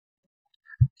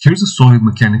Here's a solid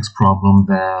mechanics problem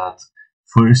that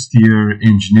first-year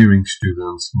engineering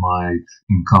students might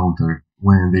encounter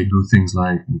when they do things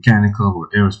like mechanical or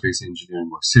aerospace engineering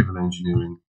or civil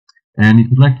engineering. And if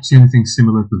you'd like to see anything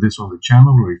similar to this on the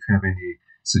channel, or if you have any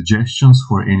suggestions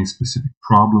for any specific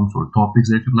problems or topics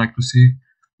that you'd like to see,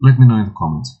 let me know in the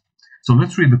comments. So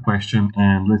let's read the question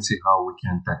and let's see how we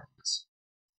can tackle this.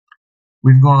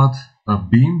 We've got a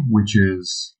beam which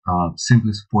is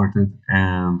simply supported,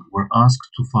 and we're asked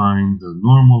to find the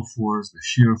normal force, the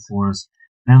shear force,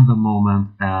 and the moment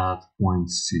at point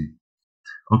C.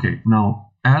 Okay,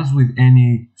 now as with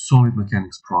any solid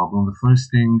mechanics problem, the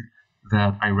first thing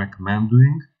that I recommend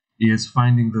doing is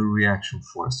finding the reaction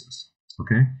forces.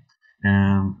 Okay,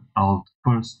 and I'll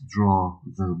first draw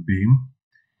the beam,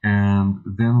 and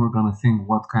then we're gonna think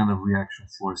what kind of reaction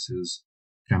forces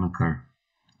can occur.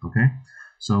 Okay,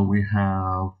 so we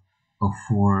have a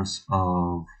force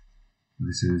of,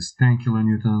 this is 10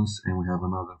 kilonewtons, and we have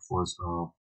another force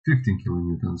of 15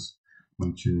 kilonewtons,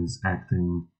 which is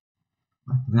acting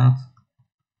like that.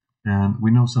 And we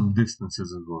know some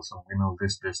distances as well. So we know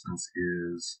this distance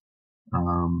is,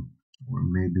 or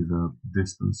maybe the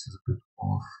distance is a bit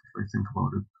off if I think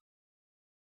about it.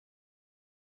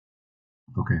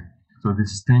 Okay, so this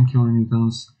is 10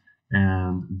 kilonewtons,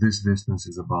 and this distance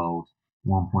is about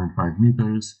 1.5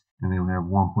 meters, and then we have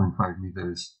 1.5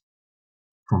 meters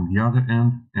from the other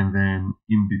end, and then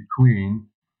in between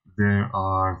there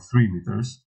are 3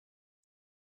 meters,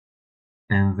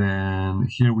 and then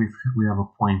here we have a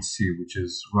point C, which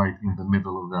is right in the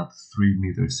middle of that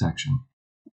 3-meter section.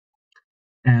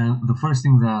 And the first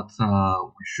thing that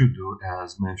we should do,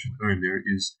 as mentioned earlier,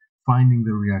 is finding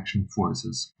the reaction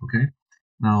forces. Okay,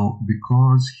 now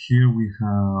because here we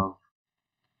have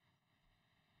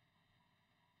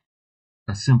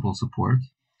a simple support,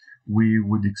 we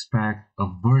would expect a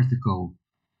vertical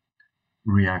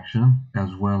reaction as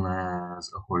well as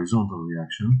a horizontal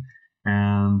reaction,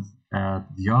 and at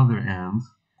the other end,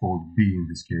 called B in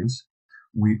this case,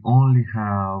 we only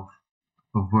have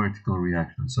a vertical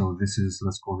reaction. So this is,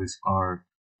 let's call this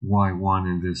RY1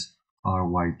 and this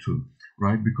RY2,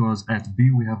 right? Because at B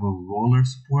we have a roller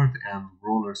support, and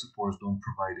roller supports don't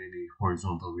provide any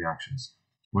horizontal reactions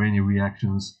or any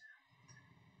reactions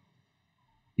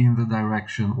in the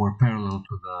direction or parallel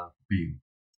to the beam.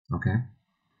 Okay,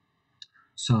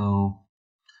 so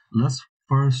let's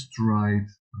first write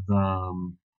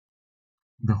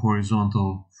the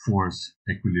horizontal force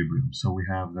equilibrium. So we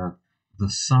have that the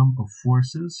sum of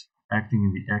forces acting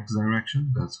in the x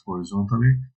direction, that's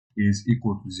horizontally, is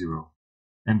equal to 0.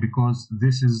 And because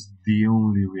this is the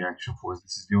only reaction force,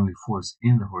 this is the only force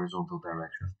in the horizontal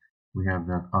direction, we have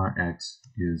that Rx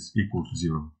is equal to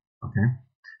 0. Okay?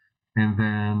 And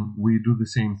then we do the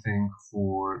same thing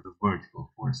for the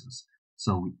vertical forces.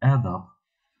 So we add up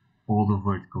all the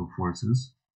vertical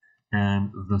forces,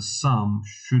 and the sum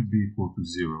should be equal to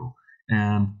 0.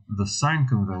 And the sign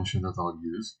convention that I'll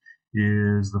use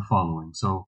is the following.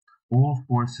 So all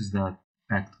forces that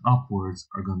act upwards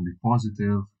are going to be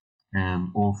positive, and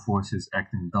all forces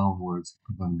acting downwards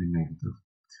are going to be negative.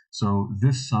 So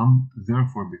this sum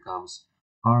therefore becomes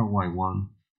Ry1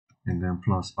 and then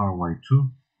plus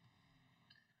Ry2.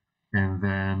 And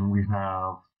then we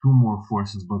have two more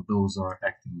forces, but those are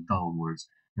acting downwards,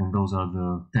 and those are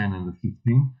the 10 and the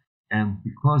 15. And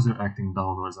because they're acting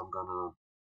downwards, I'm gonna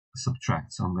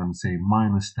subtract. So I'm gonna say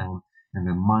minus 10 and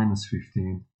then minus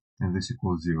 15, and this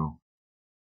equals 0.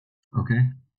 Okay,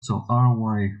 so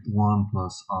Ry1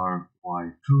 plus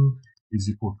Ry2 is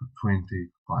equal to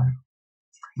 25.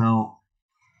 Now,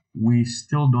 we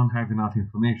still don't have enough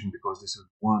information because this is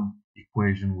one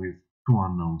equation with two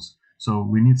unknowns. So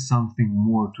we need something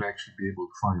more to actually be able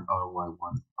to find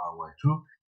Ry1, Ry2.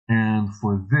 And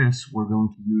for this, we're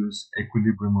going to use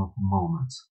equilibrium of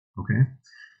moments. Okay,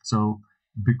 so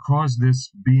because this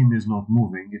beam is not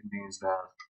moving, it means that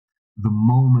the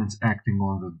moments acting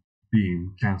on the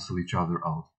beam cancel each other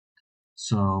out.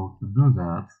 So to do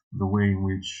that, the way in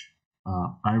which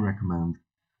I recommend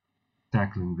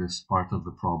tackling this part of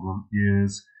the problem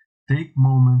is take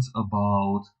moments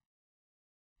about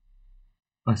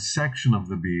a section of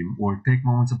the beam, or take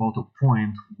moments about a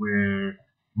point where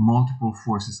multiple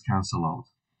forces cancel out.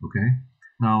 Okay,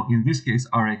 now in this case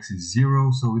Rx is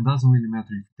 0, so it doesn't really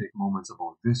matter if you take moments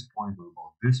about this point or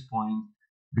about this point,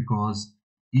 because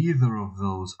either of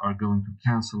those are going to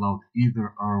cancel out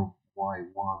either Ry1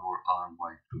 or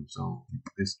Ry2. So in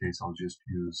this case I'll just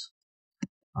use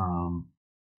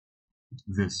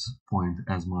this point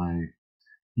as my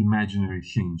imaginary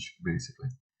hinge, basically.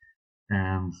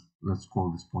 And let's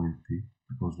call this point P,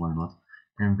 because why not?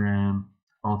 And then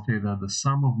I'll say that the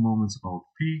sum of moments about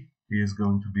P is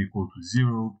going to be equal to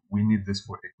 0. We need this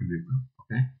for equilibrium,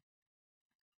 okay?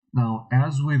 Now,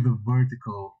 as with the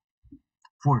vertical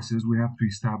forces, we have to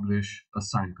establish a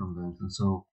sign convention.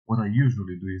 So what I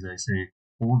usually do is I say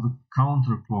all the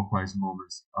counterclockwise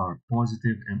moments are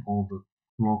positive and all the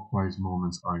clockwise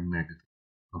moments are negative,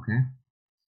 okay?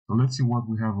 So let's see what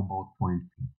we have about point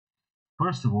P.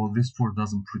 First of all, this force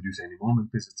doesn't produce any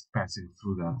moment because it's passing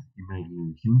through that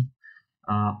imaginary hinge.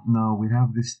 Now we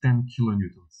have this 10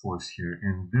 kilonewton force here,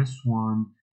 and this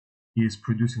one is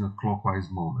producing a clockwise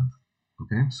moment.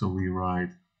 Okay, so we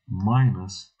write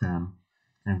minus 10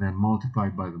 and then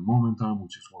multiplied by the moment arm,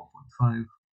 which is 1.5.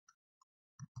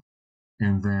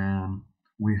 And then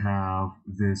we have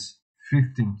this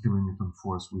 15 kilonewton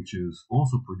force, which is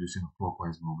also producing a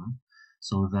clockwise moment.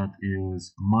 So that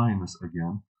is minus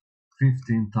again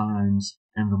 15 times,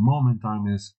 and the moment time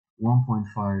is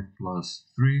 1.5 plus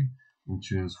 3,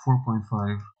 which is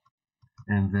 4.5.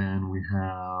 And then we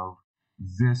have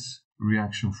this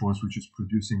reaction force, which is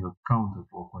producing a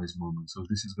counterclockwise moment. So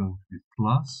this is going to be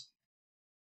plus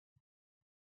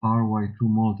ry2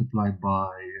 multiplied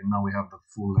by, and now we have the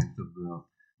full length of the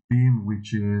beam,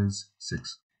 which is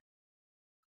 6.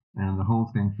 And the whole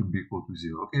thing should be equal to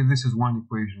 0. Okay, this is one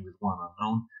equation with one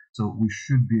unknown, so we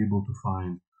should be able to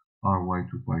find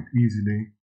ry2 quite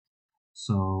easily.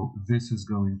 So this is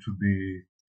going to be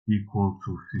equal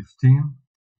to 15,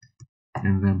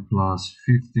 and then plus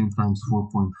 15 times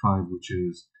 4.5, which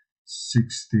is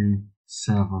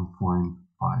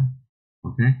 67.5.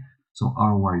 Okay, so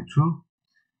ry2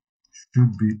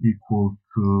 should be equal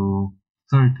to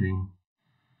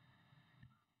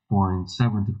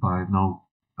 13.75. Now,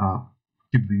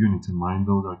 keep the units in mind,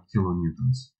 those are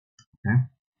kilonewtons. Okay,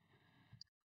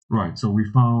 right, so we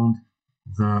found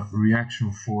the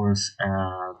reaction force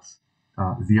at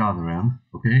the other end,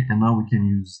 okay, and now we can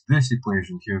use this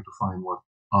equation here to find what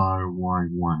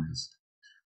ry1 is.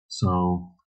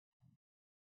 So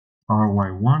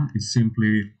ry1 is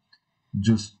simply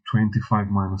just 25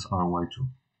 minus ry2.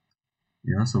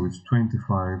 Yeah, so it's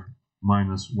 25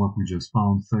 minus what we just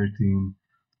found,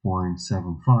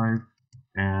 13.75,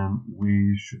 and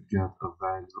we should get a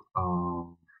value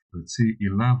of, let's see,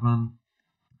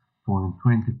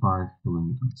 11.25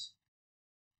 kilonewtons.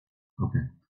 Okay,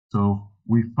 so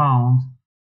we found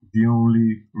the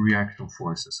only reaction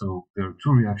forces. So there are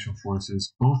two reaction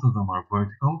forces, both of them are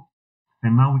vertical,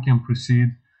 and now we can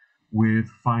proceed with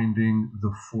finding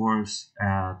the force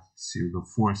at C, the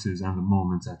forces and the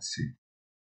moments at C.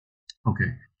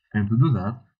 Okay, and to do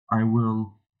that, I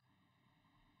will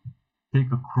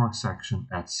take a cross section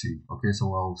at C. Okay,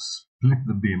 so I'll split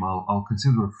the beam. I'll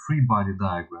consider a free body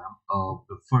diagram of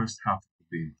the first half of the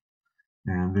beam,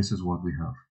 and this is what we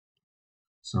have.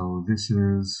 So this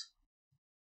is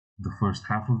the first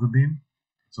half of the beam.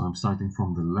 So I'm starting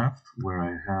from the left where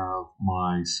I have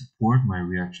my support, my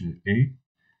reaction at A.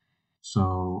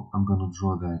 So I'm going to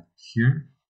draw that here.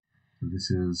 So this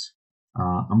is,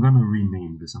 I'm going to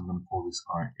rename this. I'm going to call this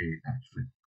RA actually.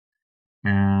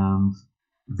 And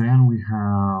then we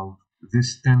have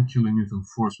this 10 kilonewton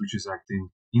force, which is acting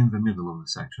in the middle of the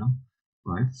section,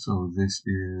 right? So this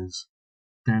is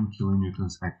 10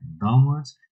 kilonewtons acting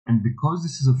downwards. And because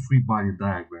this is a free body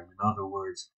diagram, in other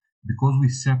words, because we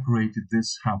separated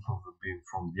this half of the beam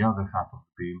from the other half of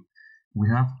the beam, we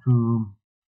have to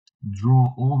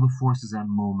draw all the forces and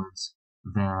moments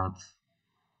that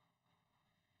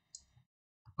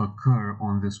occur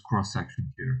on this cross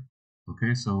section here.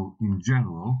 Okay, so in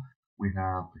general, we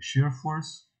have a shear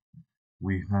force,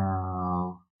 we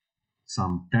have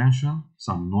some tension,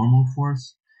 some normal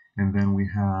force, and then we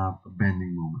have a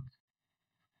bending moment.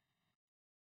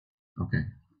 Okay,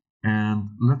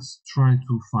 and let's try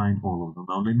to find all of them.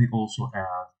 Now let me also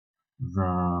add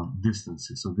the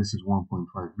distances. So this is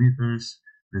 1.5 meters,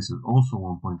 this is also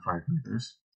 1.5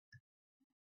 meters.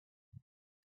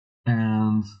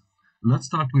 And let's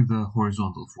start with the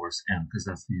horizontal force N, because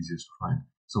that's the easiest to find.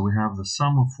 So we have the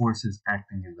sum of forces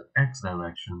acting in the x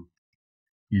direction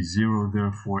is 0,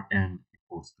 therefore N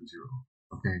equals to 0.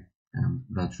 Okay, and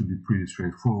that should be pretty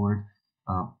straightforward.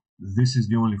 This is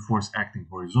the only force acting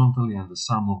horizontally, and the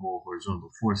sum of all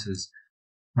horizontal forces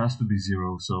has to be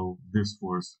 0, so this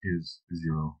force is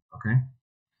 0. Okay,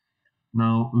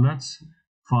 now let's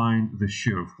find the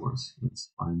shear force. Let's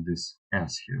find this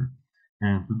S here.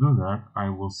 And to do that, I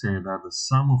will say that the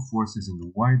sum of forces in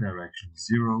the y direction is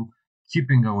 0,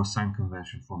 keeping our sign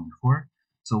convention from before.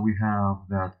 So we have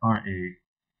that RA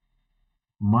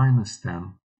minus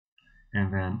 10,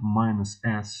 and then minus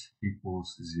S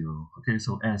equals 0. Okay,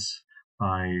 so S,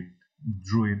 I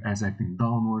drew it as acting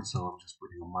downwards, so I'm just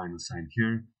putting a minus sign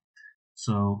here.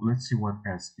 So let's see what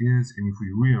S is, and if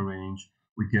we rearrange,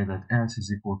 we get that S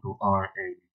is equal to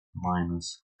RA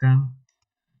minus 10.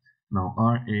 Now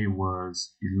RA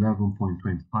was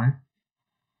 11.25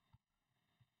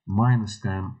 minus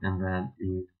 10, and then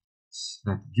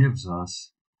that gives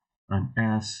us an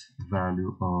S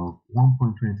value of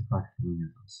 1.25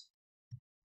 kilonewtons.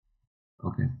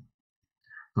 Okay,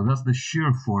 so that's the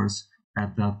shear force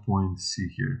at that point C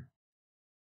here.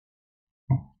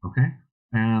 Okay,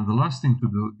 and the last thing to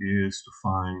do is to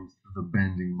find the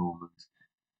bending moment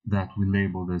that we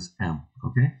labeled as M.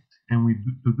 Okay, and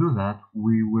to do that,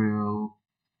 we will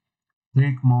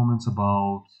take moments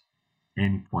about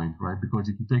any point, right? Because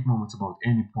if you take moments about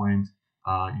any point,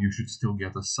 you should still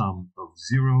get a sum of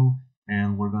 0,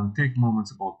 and we're going to take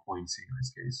moments about point C in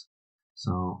this case.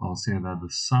 So I'll say that the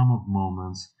sum of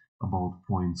moments about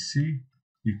point C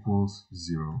equals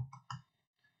 0.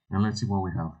 And let's see what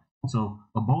we have. So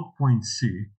about point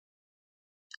C,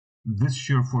 this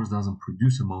shear force doesn't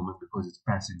produce a moment because it's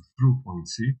passing through point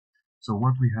C. So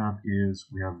what we have is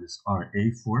we have this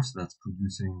RA force that's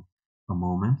producing a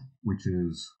moment, which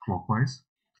is clockwise.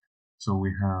 So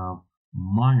we have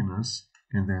minus,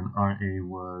 and then RA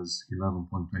was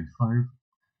 11.25.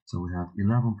 So we have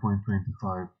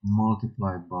 11.25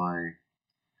 multiplied by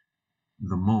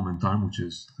the moment time, which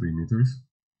is 3 meters.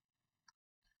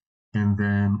 And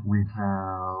then we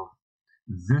have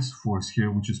this force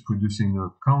here, which is producing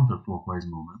a counterclockwise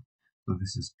moment. So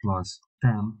this is plus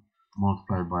 10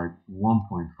 multiplied by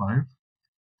 1.5.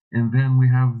 And then we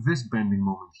have this bending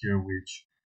moment here, which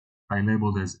I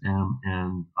labeled as M,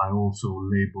 and I also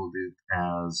labeled it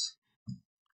as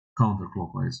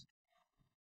counterclockwise.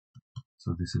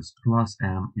 So this is plus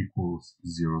M equals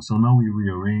 0. So now we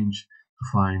rearrange to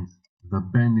find the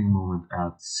bending moment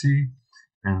at C,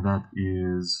 and that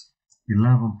is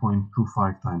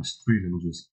 11.25 times 3. Let me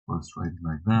just first write it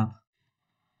like that.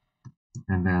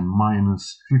 And then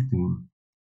minus 15.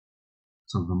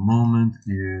 So the moment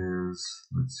is,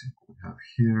 let's see what we have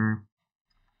here,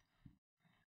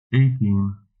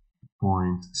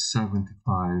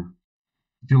 18.75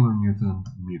 kilonewton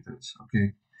meters.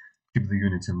 Okay, keep the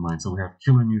units in mind. So we have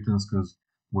kilonewtons because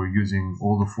we're using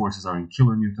all the forces are in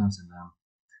kilonewtons, and then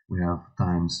we have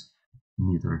times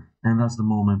meter. And that's the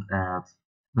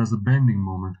bending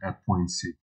moment at point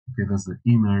C. Okay, that's the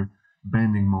inner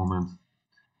bending moment.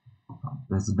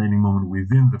 That's the bending moment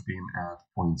within the pin at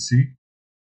point C.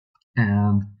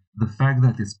 And the fact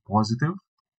that it's positive,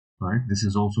 right? This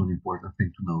is also an important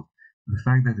thing to note. The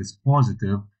fact that it's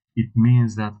positive, it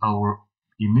means that our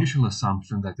initial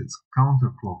assumption that it's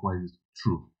counterclockwise is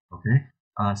true, okay?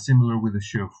 Similar with the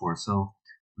shear force. So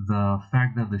the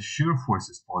fact that the shear force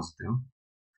is positive,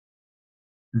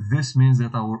 this means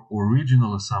that our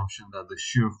original assumption that the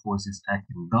shear force is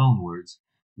acting downwards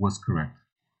was correct,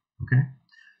 okay?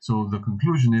 So the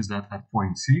conclusion is that at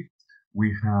point C,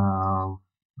 we have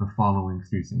the following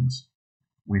three things.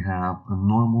 We have a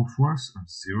normal force of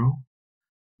 0.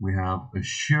 We have a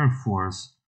shear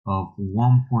force of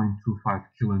 1.25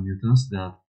 kilonewtons,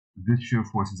 that this shear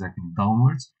force is acting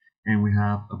downwards. And we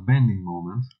have a bending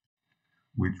moment,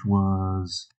 which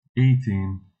was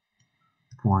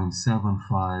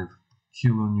 18.75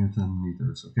 kilonewton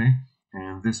meters, okay?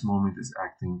 And this moment is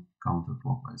acting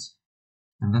counterclockwise.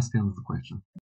 And that's the end of the question.